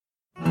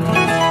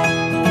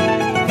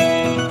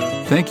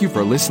Thank you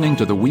for listening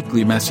to the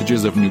weekly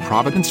messages of New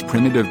Providence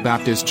Primitive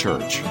Baptist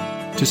Church.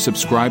 To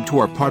subscribe to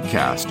our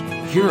podcast,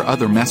 hear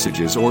other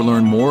messages, or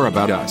learn more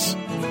about us,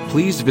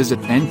 please visit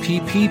nppbc.com.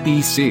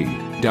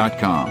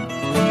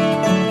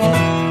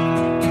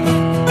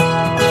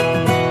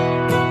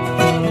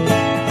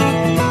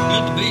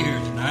 Good to be here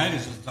tonight,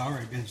 as it's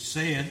already been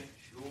said.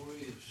 Sure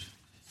is.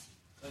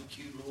 Thank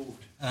you, Lord.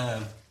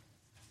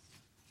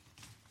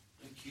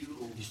 Thank you,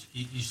 Lord.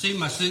 You see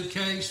my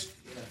suitcase?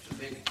 Yeah, it's a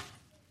big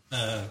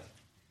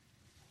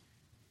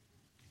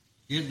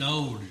Getting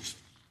old is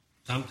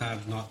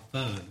sometimes not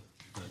fun,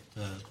 but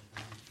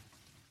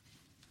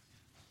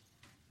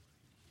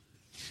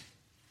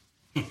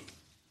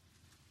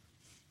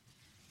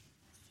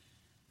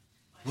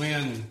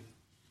when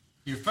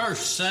you're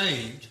first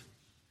saved,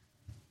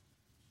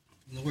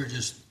 the Lord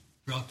just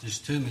brought this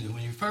to me.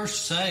 When you're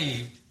first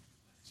saved,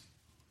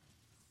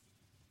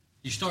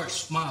 you start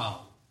smiling.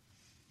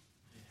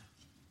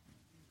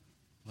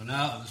 When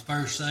I was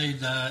first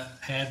saved, I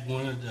had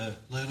one of the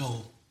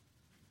little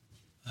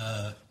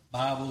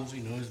Bibles,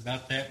 it was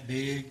about that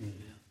big. And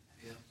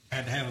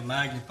had to have a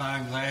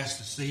magnifying glass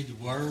to see the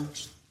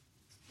words.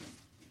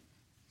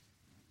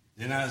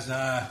 Then as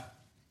I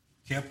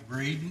kept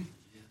reading,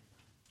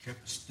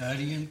 kept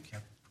studying,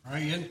 kept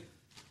praying,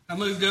 I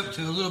moved up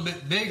to a little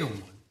bit bigger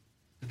one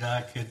that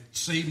I could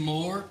see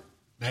more,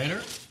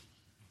 better.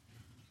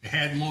 It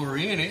had more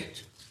in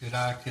it that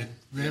I could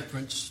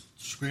reference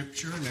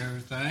Scripture and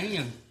everything,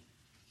 and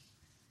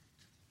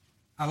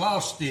I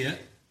lost it.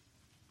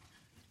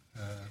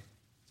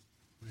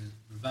 With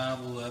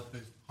revival up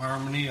at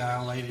Harmony,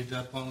 I laid it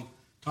up on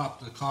top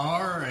of the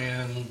car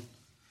and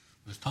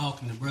was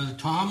talking to Brother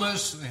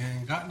Thomas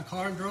and got in the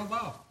car and drove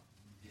off.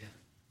 Yeah.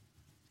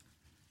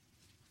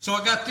 So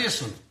I got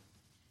this one.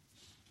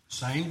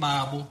 Same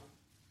Bible.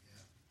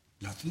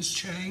 Yeah. Nothing's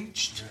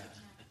changed.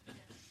 Yeah.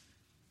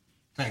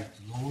 Thank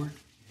the Lord.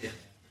 Yeah.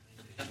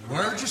 The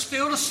words are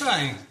still the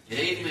same.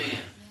 Amen.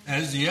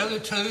 As the other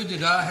two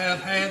that I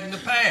have had in the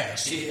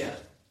past. Yeah.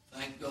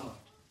 Thank God.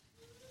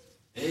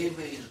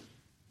 Amen.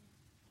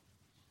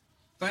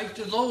 Thank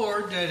the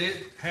Lord that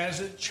it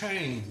hasn't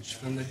changed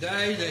from the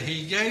day that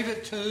He gave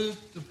it to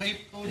the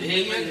people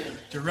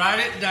to write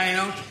it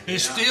down.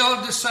 It's still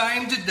the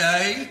same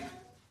today.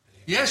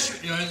 Yes,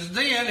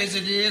 then as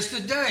it is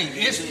today.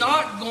 It's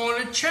not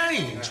going to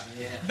change.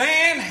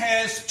 Man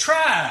has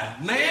tried.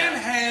 Man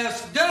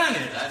has done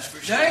it.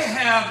 They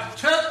have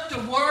took the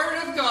Word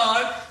of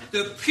God,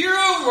 the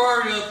pure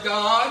Word of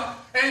God,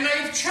 and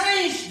they've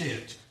changed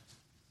it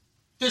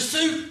to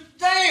suit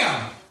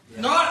them,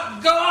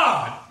 not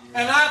God.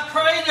 And I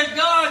pray to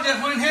God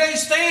that when they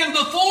stand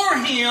before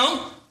Him,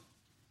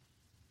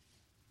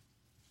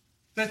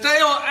 that they'll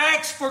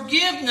ask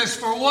forgiveness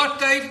for what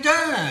they've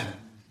done.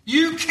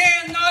 You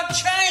cannot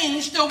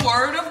change the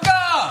Word of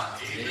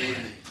God.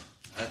 Amen.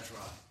 That's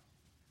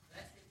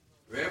right.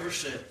 Forever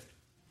set.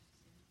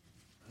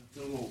 Thank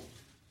the Lord.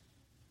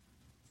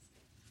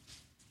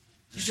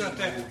 You got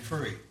that for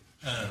free.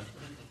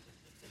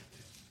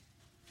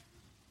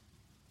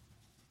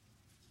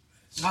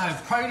 I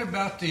have prayed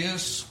about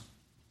this.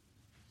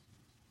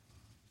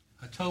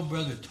 I told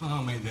Brother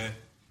Tommy that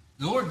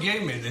the Lord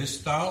gave me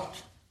this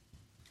thought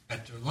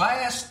at the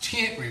last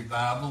tent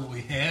revival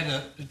we had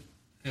up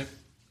at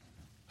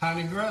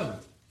Piney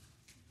Grove.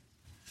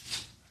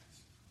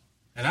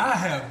 And I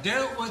have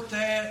dealt with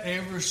that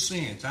ever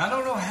since. I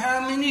don't know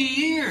how many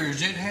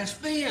years it has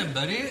been,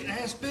 but it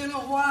has been a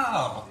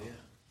while.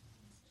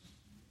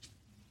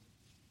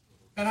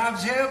 And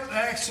I've kept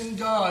asking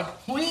God,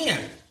 when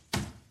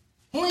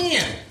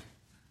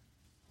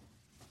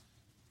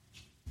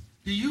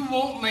do you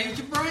want me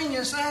to bring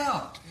this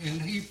out?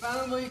 And He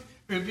finally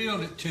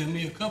revealed it to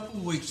me a couple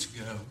of weeks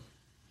ago.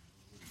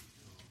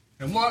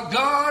 And what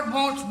God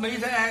wants me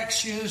to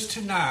ask you is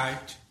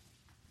tonight,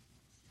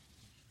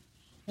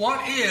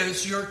 what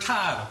is your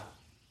title?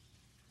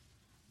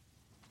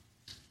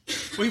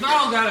 We've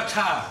all got a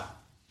title.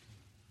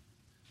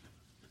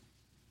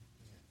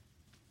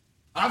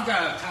 I've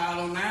got a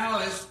title now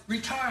as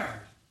retired.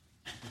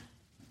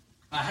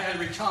 I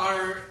had a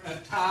title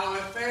at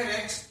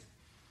FedEx,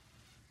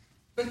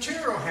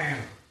 material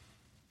handler.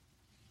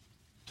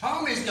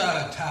 Tommy's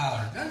got a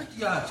title. Doug's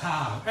got a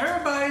title.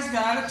 Everybody's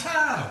got a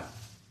title.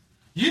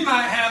 You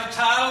might have a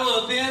title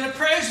of being a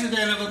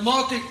president of a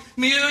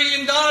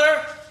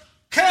multi-million-dollar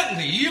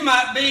company. You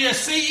might be a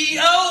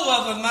CEO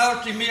of a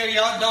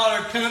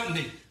multi-million-dollar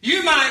company.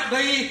 You might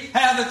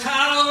have the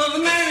title of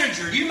a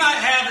manager. You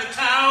might have the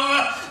title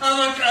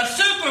of a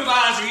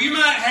supervisor. You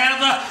might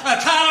have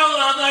a title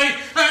of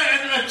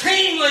a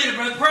team leader.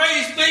 But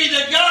praise be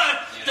to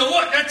God, the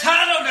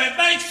title that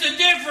makes the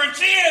difference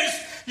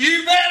is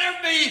you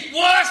better be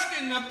washed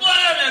in the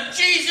blood of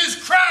Jesus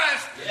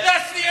Christ.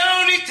 That's the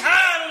only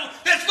title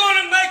that's going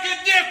to make a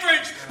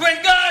difference when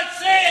God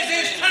says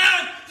it's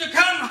time to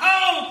come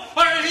home,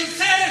 or He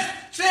says,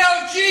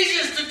 tell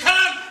Jesus to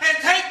come and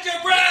take your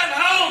bride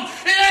home.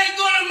 It ain't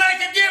going to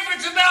make a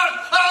difference about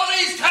all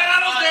these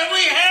titles that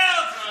we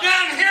have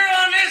down here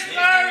on this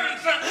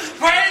earth.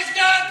 Praise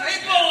God,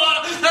 people,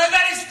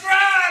 they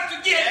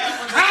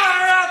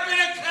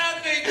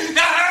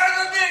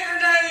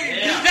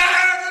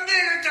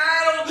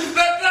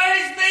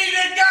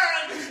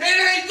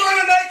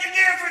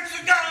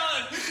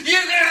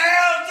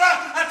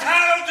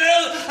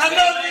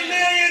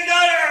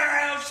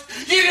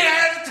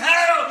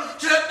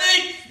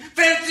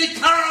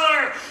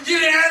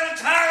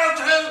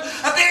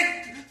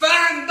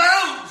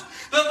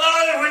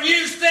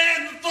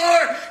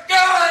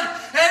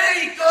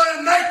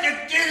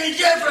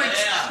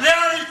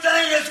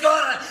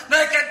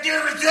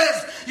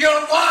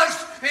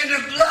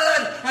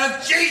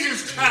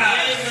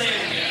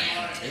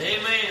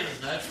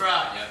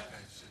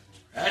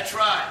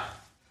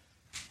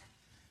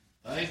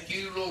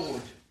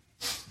Lord.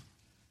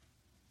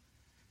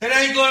 It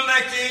ain't going to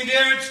make any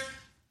difference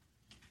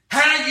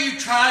how you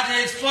try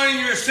to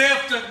explain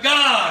yourself to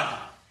God.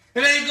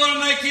 It ain't going to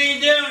make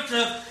any difference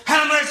of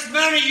how much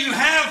money you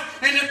have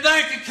in the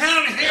bank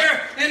account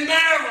here in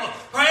Maryville.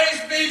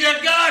 Praise be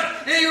to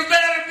God. You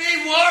better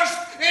be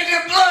washed in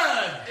the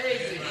blood.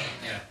 Amen.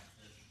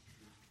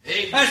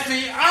 Amen. That's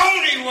the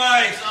only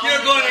way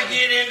you're going to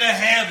get into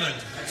heaven.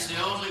 That's the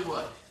only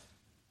way.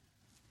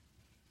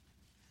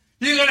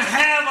 You're going to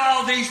have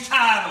all these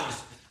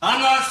titles. I'm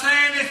not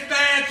saying it's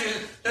bad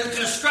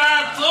to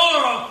strive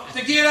plural,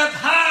 to get up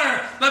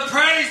higher, but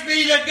praise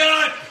be to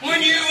God,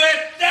 when you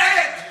let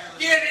that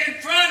get in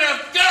front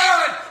of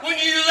God, when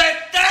you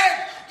let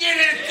that get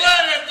in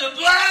front of the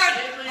blood,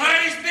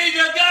 praise be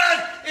to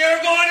God,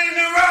 you're going in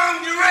the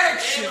wrong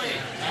direction.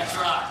 That's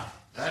right.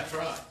 That's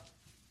right.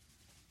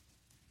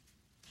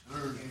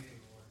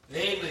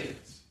 Amen.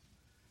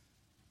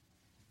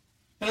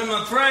 And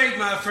I'm afraid,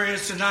 my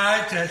friends,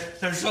 tonight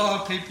that there's a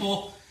lot of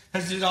people,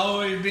 as it's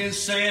always been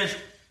said,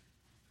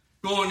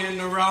 going in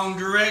the wrong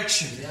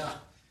direction. Yeah.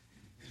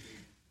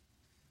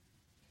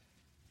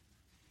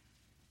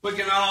 We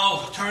can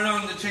all turn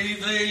on the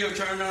TV or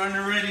turn on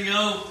the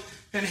radio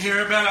and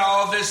hear about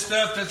all this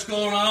stuff that's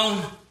going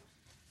on.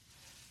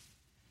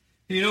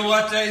 You know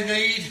what they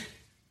need?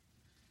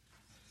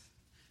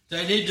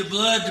 They need the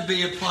blood to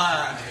be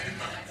applied.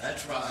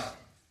 That's right.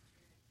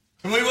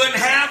 And we wouldn't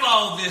have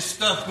all this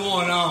stuff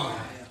going on.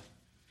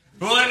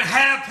 We wouldn't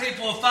have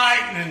people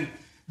fighting and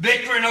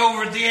bickering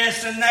over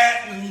this and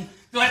that, and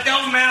that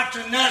don't amount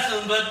to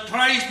nothing. But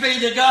praise be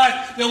to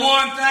God, the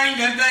one thing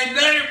that they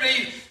better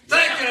be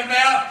thinking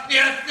about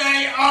if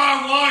they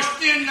are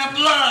washed in the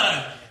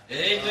blood.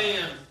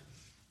 Amen.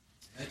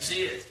 That's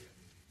it.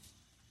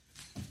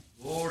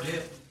 Lord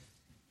help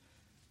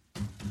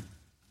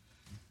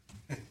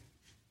them.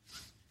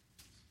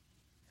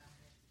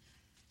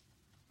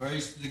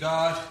 Praise to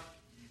God.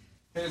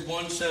 It was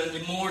one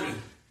Sunday morning.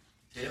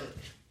 Tell it.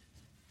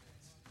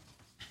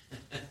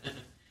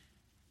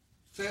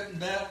 Sitting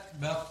back,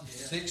 about the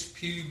sixth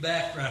pew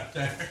back right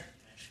there.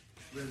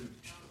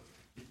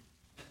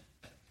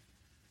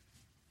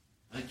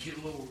 Thank you,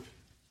 Lord.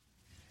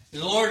 The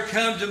Lord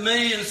come to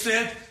me and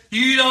said,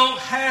 you don't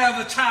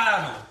have a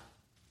title.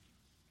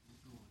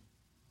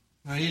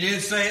 Now, he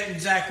didn't say it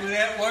exactly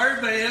that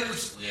word, but it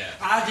was,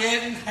 I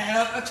didn't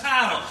have a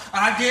title.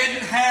 I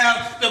didn't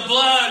have the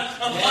blood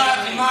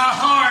applied to my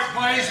heart,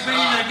 praise be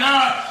to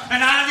God.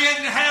 And I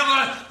didn't have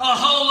a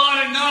whole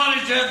lot of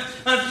knowledge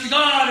of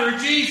God or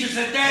Jesus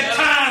at that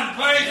time,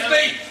 praise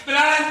be. But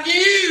I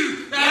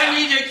knew that I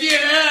needed to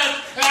get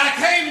up, and I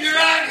came to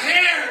right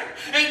here,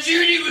 and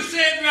Judy was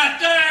sitting right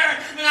there,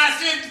 and I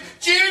said,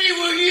 Judy,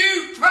 will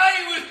you pray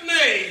with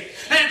me?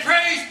 And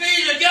praise be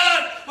to God,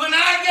 when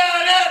I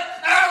got up,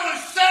 I was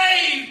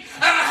saved.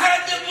 I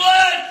had the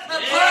blood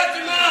applied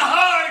to my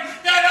heart.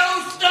 That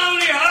old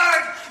stony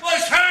heart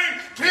was turned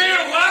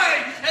pure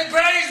white. And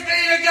praise be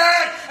to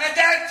God, at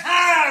that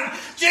time,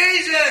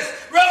 Jesus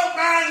wrote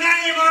my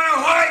name on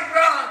a white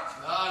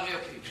rock. God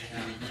help you.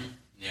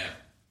 Yeah.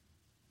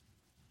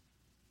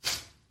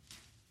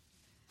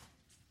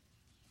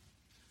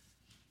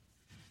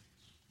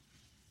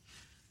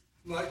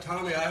 Like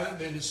Tommy, I haven't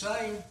been the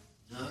same.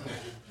 No.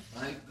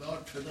 Thank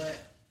God for that.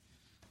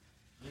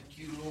 Thank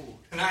you, Lord.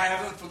 And I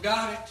haven't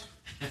forgot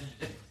it.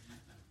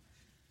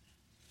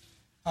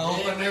 I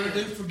hope I never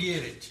do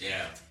forget it.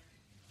 Yeah.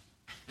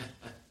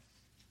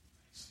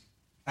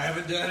 I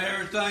haven't done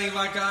everything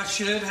like I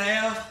should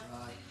have.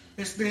 Right.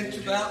 It's been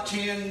about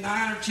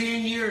 9 or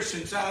 10 years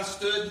since I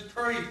stood and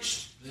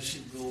preached.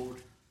 Listen, Lord.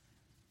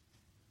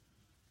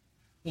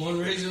 One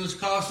reason was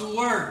because of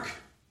work.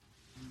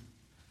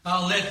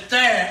 I'll let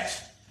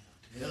that.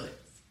 Tell it.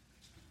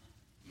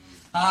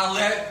 I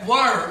let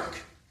work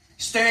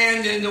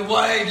stand in the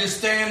way to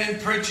stand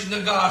in preaching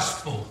the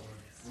gospel.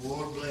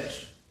 Lord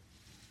bless.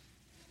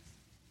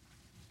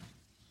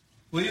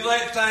 We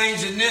let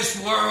things in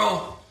this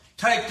world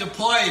take the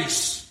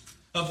place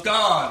of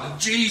God, of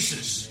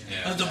Jesus,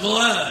 of the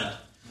blood.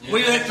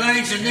 We let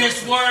things in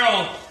this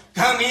world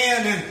come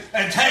in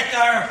and take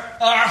our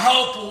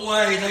hope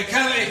away. It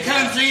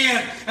comes in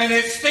and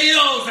it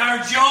steals our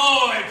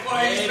joy.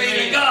 Praise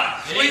be to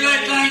God. We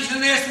let things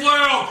in this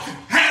world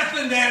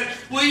happen that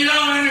we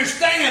don't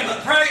understand,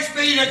 but praise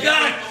be to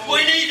God,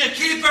 we need to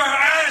keep our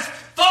eyes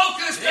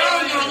focused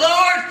on the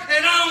Lord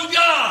and on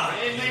God.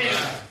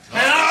 Amen.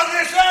 And all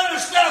this other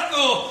stuff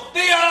will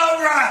be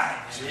all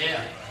right.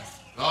 Yeah.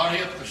 God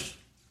help us.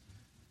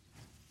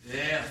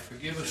 Yeah.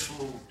 Forgive us,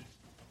 Lord.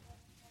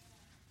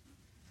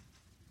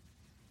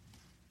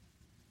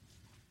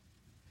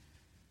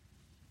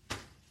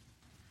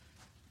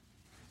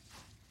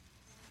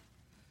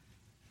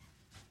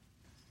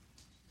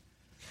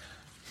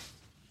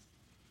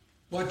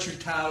 What's your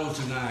title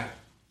tonight?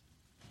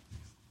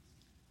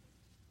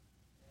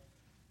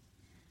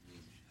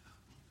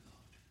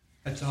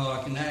 That's all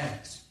I can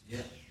ask.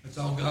 Yeah. That's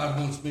all God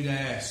wants me to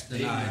ask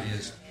tonight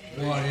is,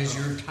 what is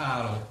your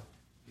title?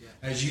 Yeah.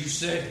 as you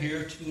sit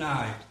here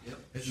tonight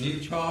at New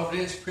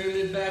Providence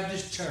Primitive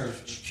Baptist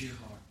Church. It's your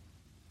heart.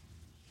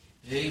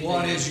 Amen.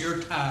 What is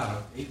your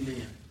title?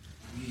 Amen.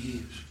 He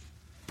is.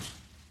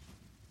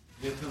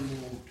 Help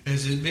him, Lord.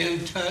 Has it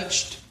been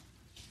touched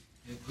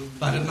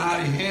by the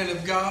mighty hand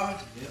of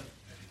God? Yep.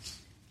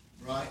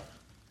 Right.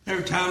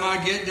 Every time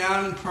I get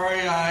down and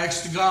pray, I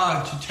ask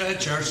God to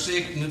touch our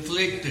sick and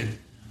afflicted.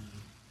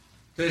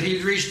 That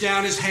He'd reach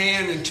down His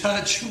hand and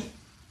touch them.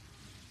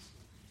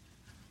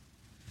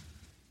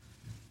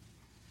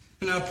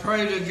 And I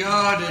pray to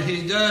God that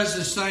He does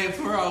the same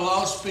for our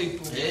lost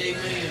people.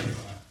 Amen.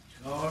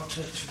 God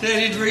touch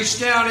That He'd reach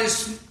down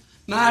His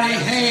mighty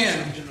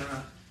hand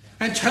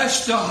and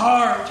touch the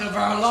heart of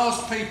our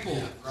lost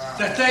people.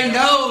 That they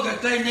know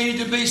that they need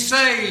to be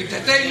saved.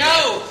 That they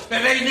know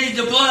that they need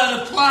the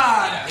blood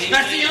applied.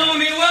 That's the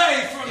only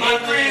way, for my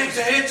friends,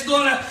 that it's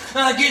going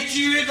to get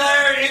you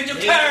there into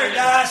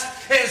paradise,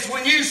 is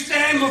when you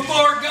stand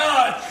before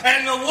God.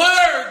 And the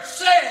Word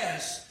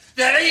says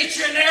that each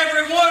and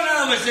every one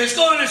of us is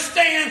going to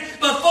stand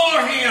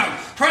before Him.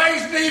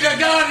 Praise be to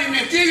God. And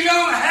if you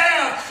don't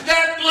have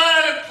that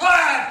blood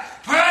applied,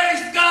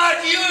 praise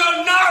God, you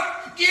will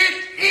not get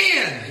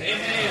in.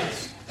 Amen.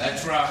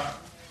 That's right.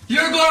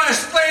 You're going to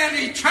spend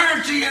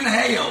eternity in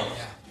hell.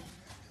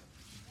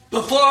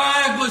 Before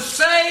I was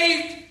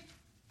saved,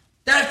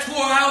 that's where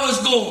I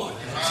was going.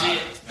 That's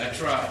it.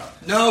 That's right.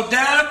 No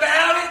doubt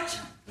about it.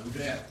 No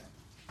doubt.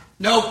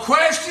 No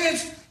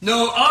questions.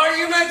 No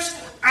arguments.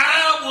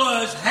 I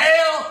was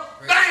hell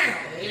bound.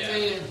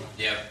 Amen.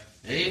 Yep.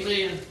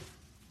 Amen.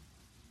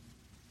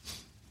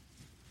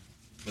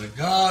 But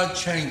God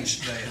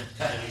changed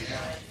that.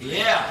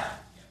 Yeah.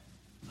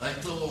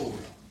 Thank the Lord.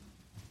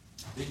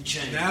 Been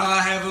changed. Now I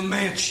have a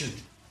mansion.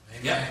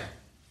 Yeah.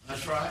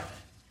 That's right.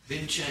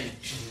 Been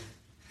changed.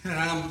 And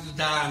I'm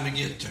dying to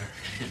get there.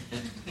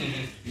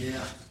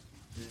 Yeah.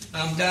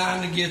 I'm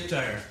dying to get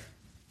there.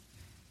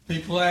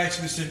 People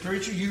ask me, say,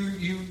 preacher,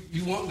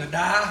 you wanting to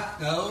die?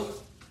 No.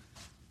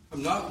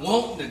 I'm not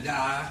wanting to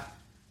die.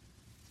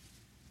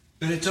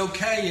 But it's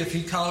okay if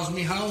He calls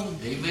me home.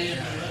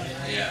 Amen.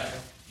 Yeah.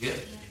 Yep.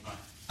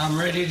 I'm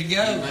ready to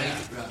go. Amen.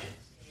 Right.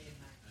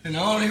 And the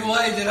only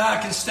way that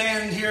I can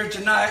stand here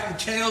tonight and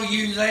tell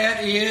you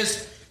that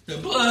is the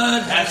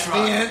blood has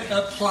been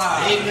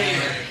applied.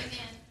 Amen.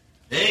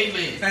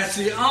 Amen. That's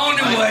the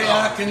only way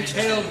I can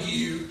tell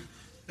you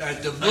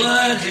that the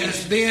blood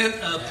has been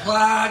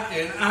applied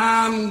and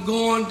I'm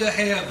going to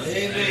heaven.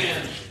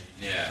 Amen.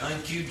 Yeah.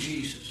 Thank you,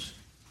 Jesus.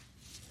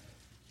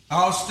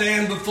 I'll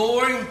stand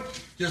before Him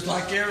just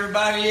like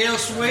everybody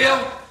else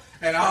will,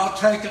 and I'll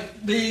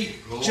be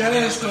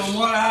judged on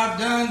what I've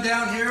done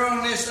down here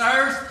on this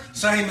earth,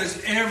 same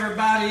as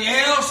everybody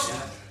else.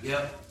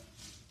 Yep.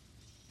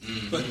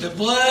 But the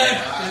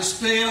blood is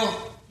still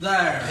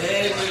there.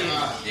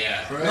 Amen.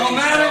 Yeah. No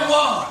matter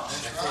what,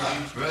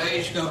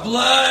 Praise the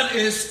blood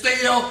is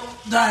still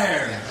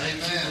there.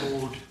 Thank you,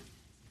 Lord.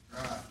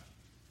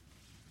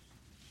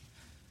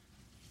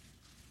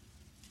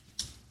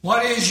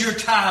 What is your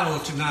title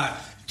tonight?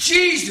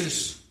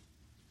 Jesus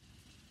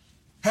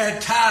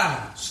had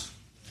titles.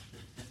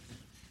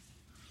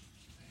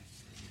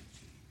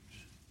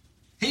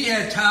 He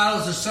had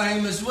titles the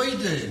same as we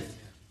do.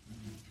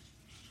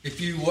 If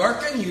you're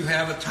working, you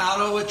have a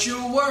title at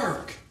your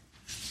work.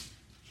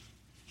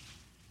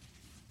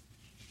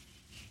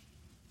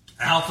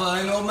 Alpha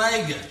and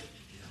Omega.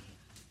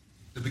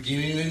 The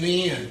beginning and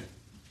the end.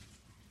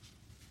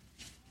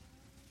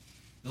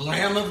 The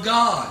Lamb of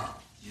God.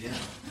 Yeah.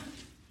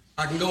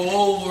 I can go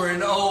over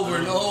and over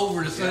and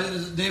over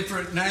the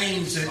different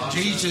names that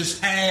Jesus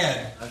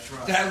had. That's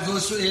right. That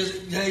was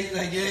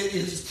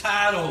his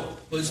title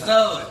was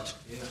that.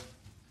 Yeah.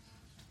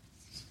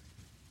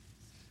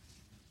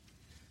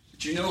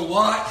 But you know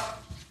what?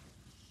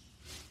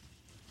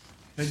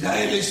 The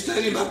day they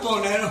stood Him up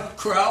on that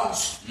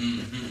cross,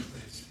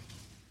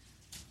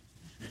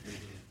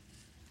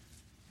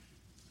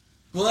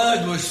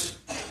 blood was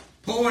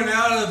pouring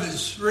out of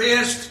His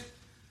wrist,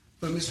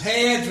 from His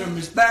head, from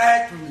His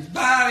back, from His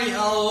body,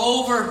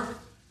 all over.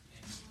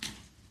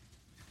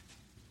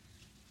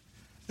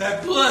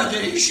 That blood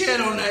that He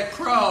shed on that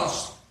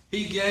cross,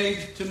 He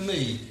gave to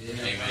me.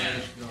 Yeah.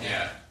 Amen.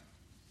 Yeah.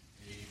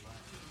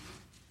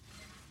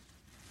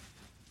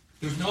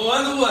 There's no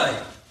other way.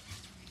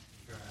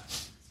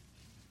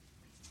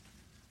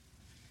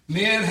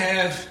 Men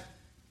have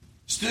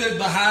stood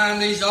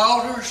behind these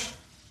altars.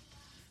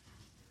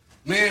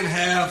 Men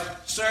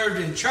have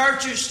served in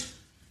churches.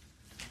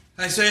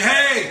 They say,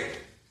 hey,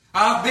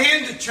 I've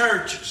been to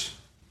churches.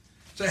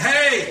 Say,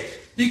 hey,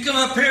 you come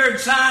up here and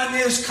sign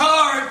this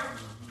card,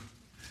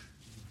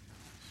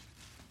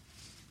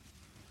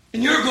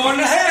 and you're going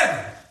to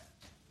heaven.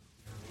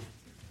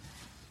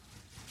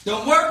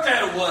 Don't work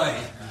that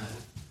way.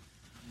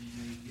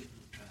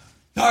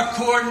 Not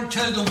according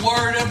to the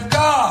Word of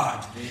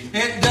God.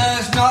 It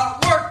does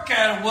not work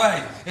that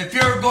way. If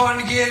you're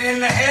going to get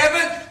into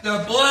heaven,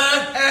 the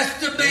blood has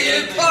to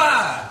be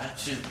applied.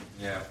 That's simple.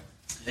 Yeah.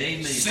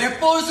 Amen.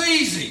 Simple as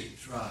easy.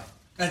 That's right.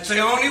 That's the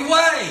only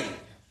way.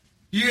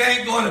 You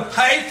ain't going to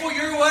pay for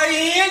your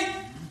way in.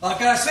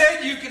 Like I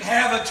said, you could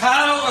have a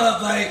title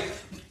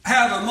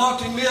have a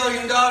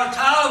multi-million-dollar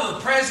title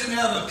of president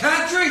of a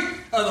country,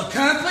 of a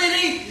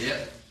company.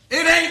 Yep.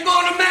 It ain't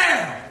going to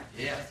matter.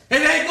 Yeah. It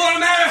ain't going to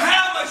matter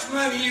how much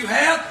money you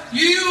have.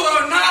 You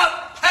will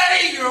not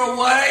pay your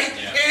way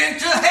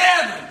into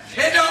heaven.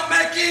 It don't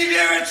make any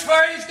difference,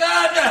 praise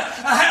God,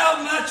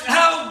 how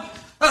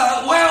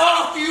well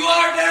off you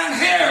are down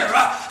here.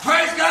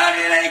 Praise God,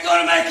 it ain't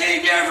going to make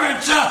any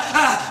difference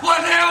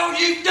what hell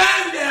you've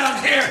done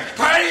down here.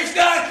 Praise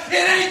God,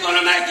 it ain't going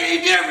to make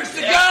any difference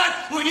to God.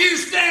 When you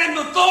stand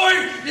before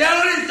Him, the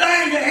only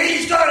thing that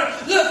He's going to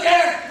look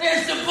at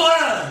is the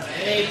blood.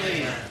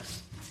 Amen.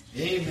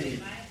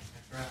 Amen.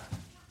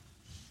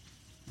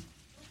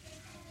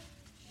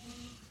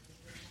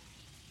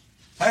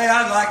 Hey,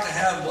 I'd like to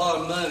have a lot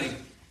of money.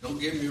 Don't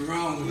get me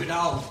wrong, we'd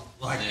all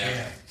like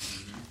that.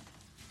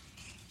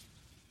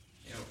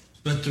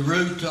 But the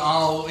root to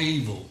all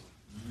evil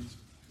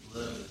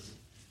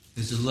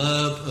is the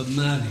love of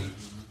money.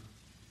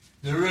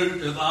 The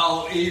root of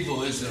all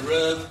evil is the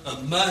love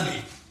of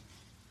money,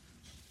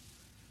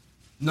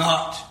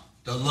 not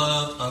the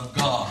love of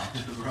God.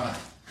 Right.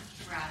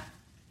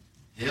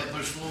 Help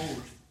us,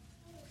 Lord.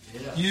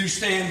 Yeah. You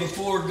stand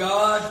before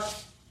God,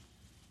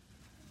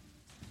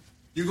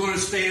 you're going to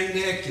stand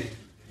naked.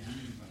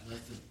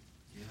 Nothing.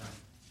 Yeah.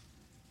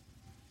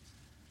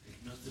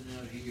 There's nothing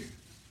out here.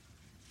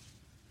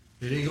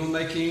 It ain't going to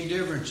make any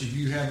difference if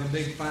you have a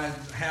big fine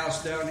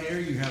house down here,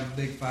 you have a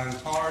big fine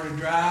car to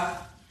drive,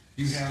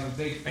 you have a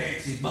big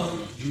fancy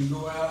boat, you can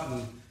go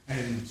out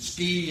and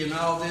ski and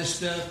all this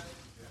stuff.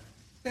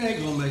 It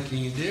ain't going to make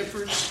any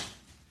difference.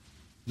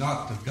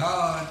 Not to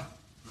God.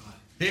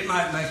 It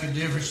might make a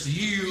difference to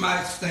you. You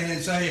might stand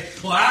and say,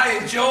 well, I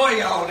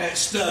enjoy all that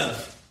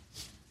stuff.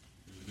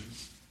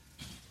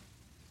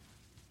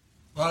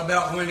 What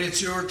about when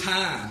it's your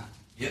time?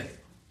 Yep.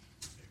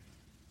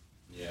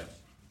 Yeah.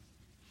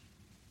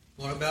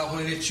 What about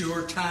when it's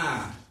your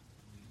time?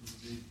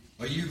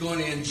 Are you going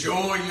to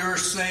enjoy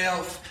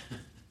yourself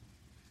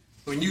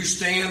when you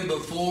stand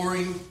before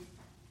Him?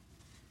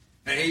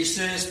 And He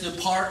says,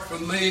 depart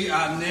from me,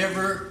 I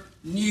never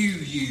knew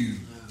you.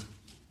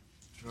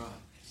 That's right.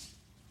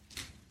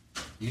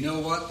 You know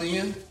what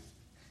then?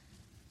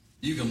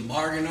 You can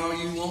bargain all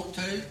you want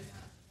to.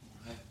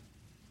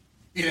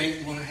 It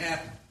ain't going to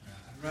happen.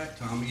 Right,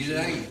 Tommy? It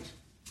ain't.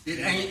 It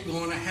ain't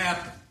going to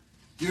happen.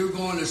 You're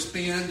going to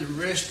spend the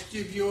rest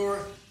of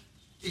your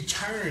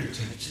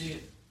eternity. That's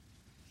it.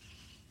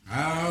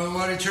 I don't know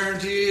what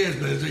eternity is,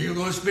 but you're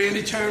going to spend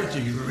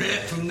eternity.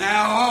 From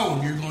now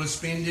on, you're going to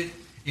spend it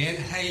in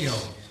hell.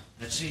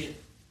 That's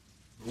it.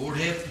 Lord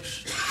help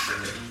us.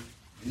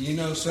 And you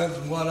know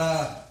something, what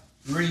I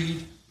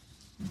read,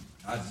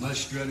 I'd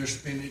much rather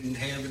spend it in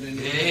heaven than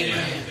in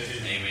hell.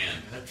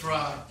 Amen. That's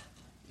right.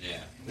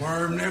 Yeah.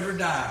 Worm never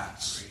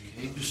dies.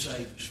 He came to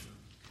save us from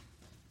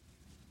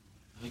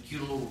it. Thank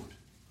you, Lord.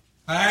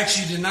 I ask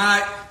you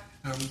tonight,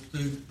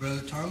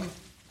 Brother Tommy,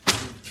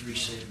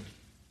 370.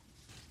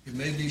 it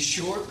may be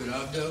short, but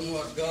I've done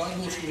what God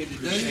wants me to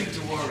do. Shake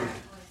the word.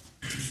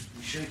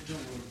 Shake the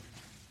word.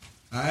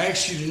 I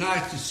ask you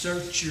tonight to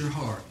search your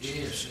heart.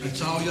 Yes.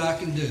 That's all I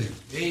can do.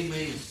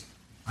 Amen.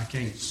 I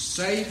can't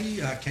save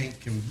you. I can't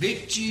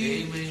convict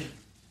you. Amen.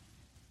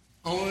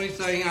 Only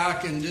thing I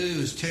can do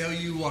is tell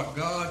you what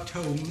God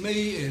told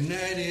me, and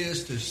that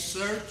is to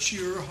search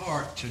your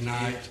heart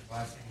tonight.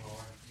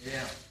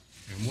 Yeah.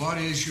 And what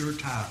is your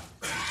title?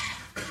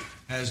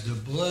 Has the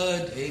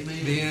blood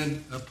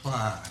been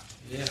applied?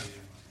 Yeah.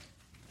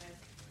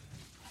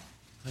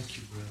 Thank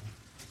you, brother.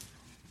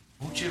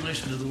 I want you to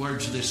listen to the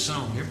words of this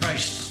song. Everybody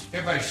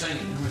sing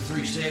it, number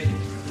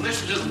 370.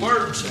 Listen to the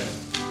words of it.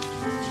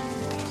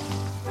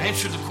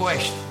 Answer the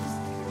question.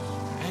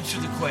 Answer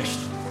the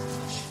question.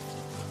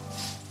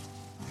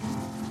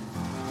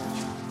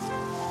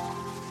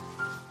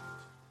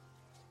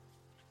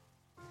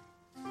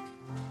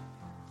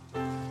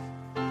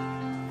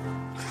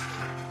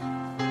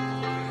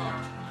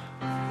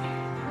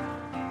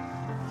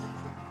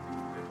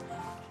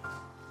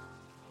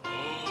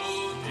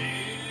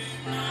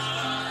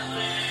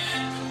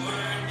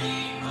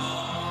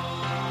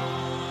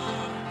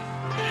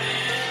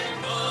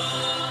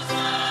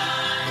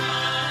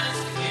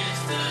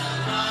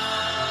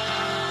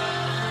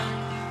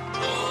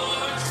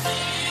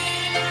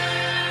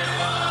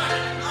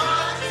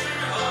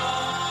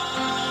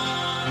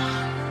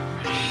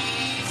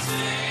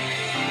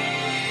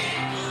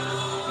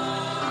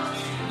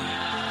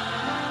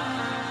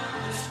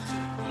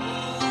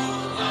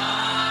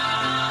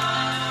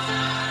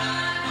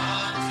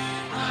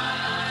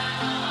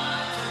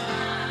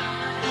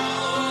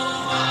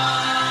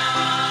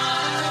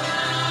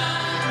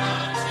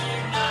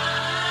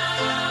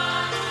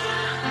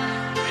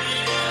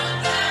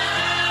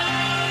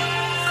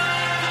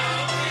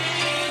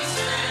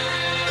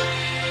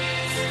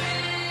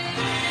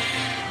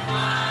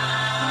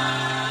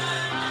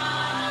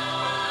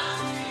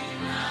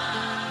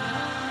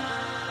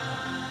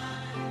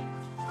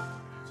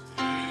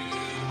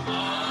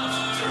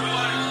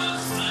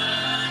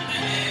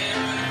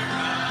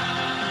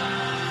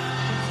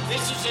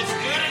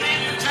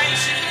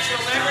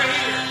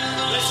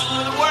 Listen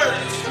to the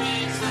words.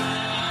 This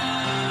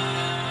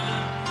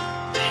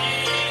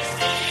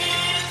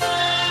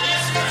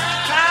is the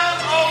time,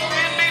 oh,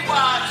 bid me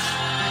watch.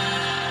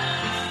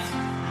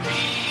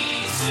 Be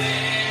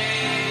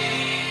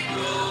saved,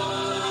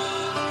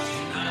 Lord,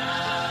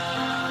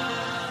 tonight.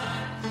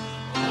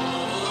 Oh,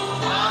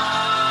 why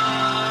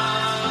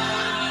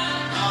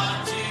not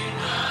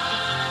tonight?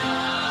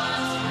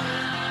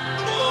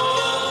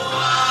 Oh,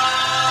 why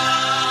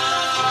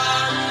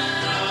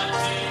not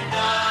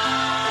tonight?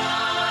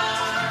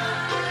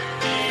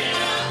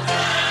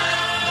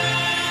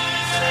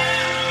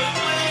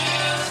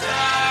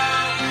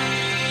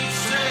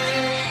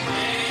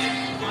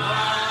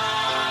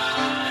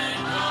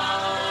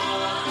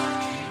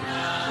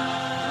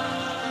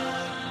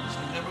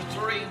 Number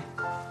 3.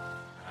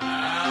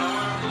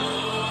 Our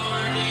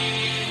Lord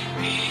in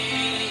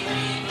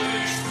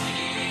believers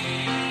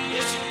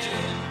listen to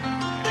it.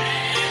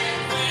 And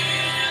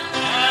when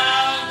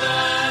thou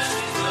dost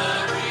the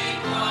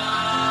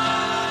required,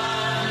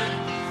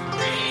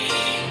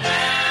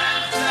 rebaptize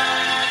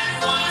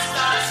once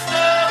thy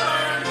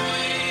stubborn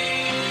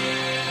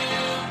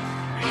will.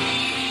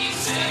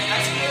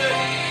 That's good.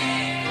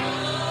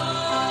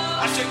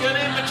 That's a good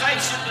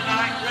invitation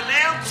tonight.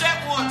 Renounce at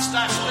once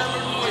thy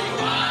stubborn will.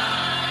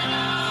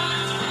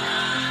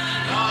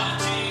 Not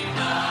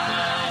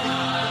tonight.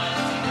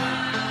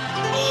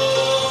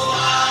 Oh,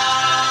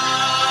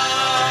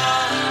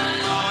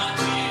 not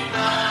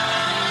tonight.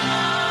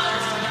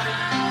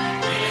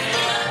 Will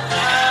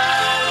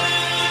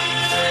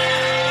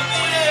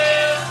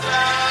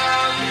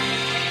thou be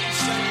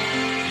saved?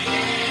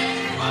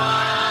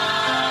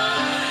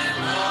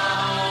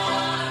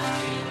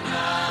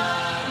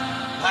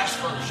 Last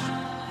verse.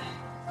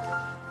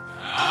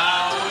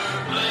 Our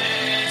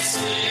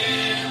blessed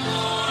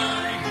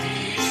Lord,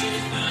 He's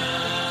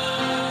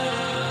enough.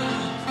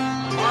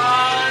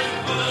 What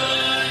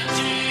would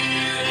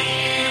you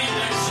in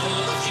their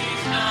souls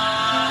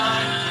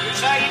unite?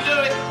 Here's how you do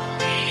it.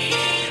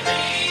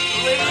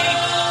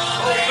 Believe,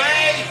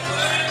 obey,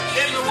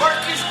 then the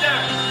work is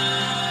done.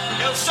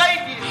 He'll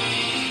save you.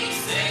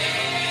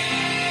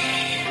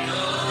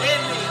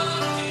 In me.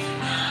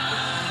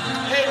 In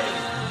me.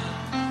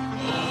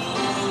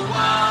 Oh,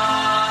 why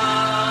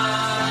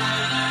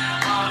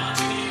not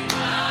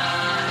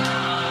tonight?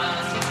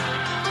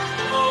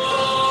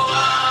 Oh,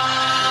 why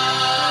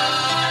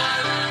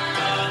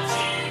not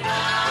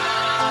tonight?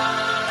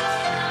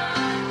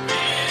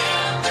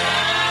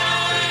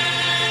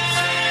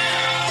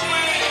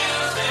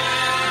 Will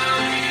thou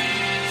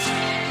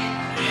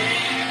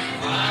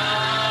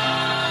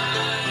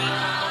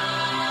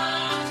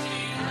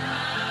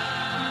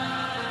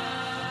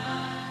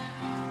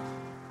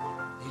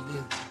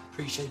Amen.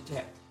 Appreciate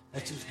that.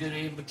 That's as good an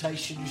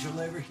invitation as you'll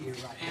ever hear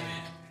right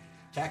now.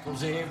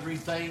 Tackles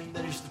everything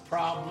that is the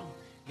problem.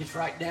 Gets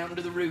right down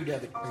to the root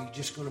of it. Are you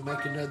just going to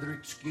make another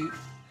excuse?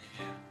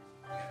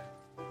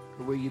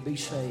 Or will you be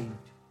saved?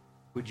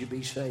 Would you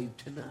be saved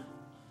tonight?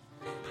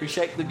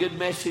 Appreciate the good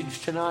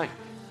message tonight.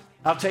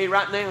 I'll tell you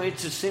right now,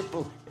 it's as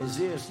simple as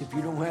this. If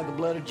you don't have the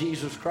blood of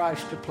Jesus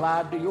Christ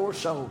applied to your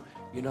soul,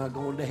 you're not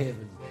going to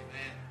heaven.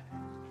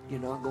 You're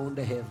not going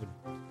to heaven.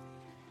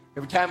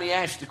 Every time he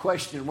asked the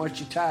question, what's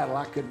your title?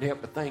 I couldn't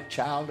help but think,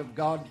 child of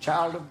God,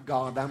 child of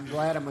God. I'm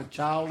glad I'm a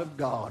child of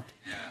God.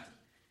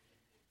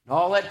 And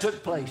all that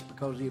took place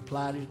because he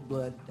applied his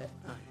blood that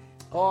night.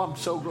 Oh, I'm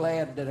so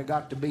glad that I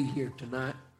got to be here tonight.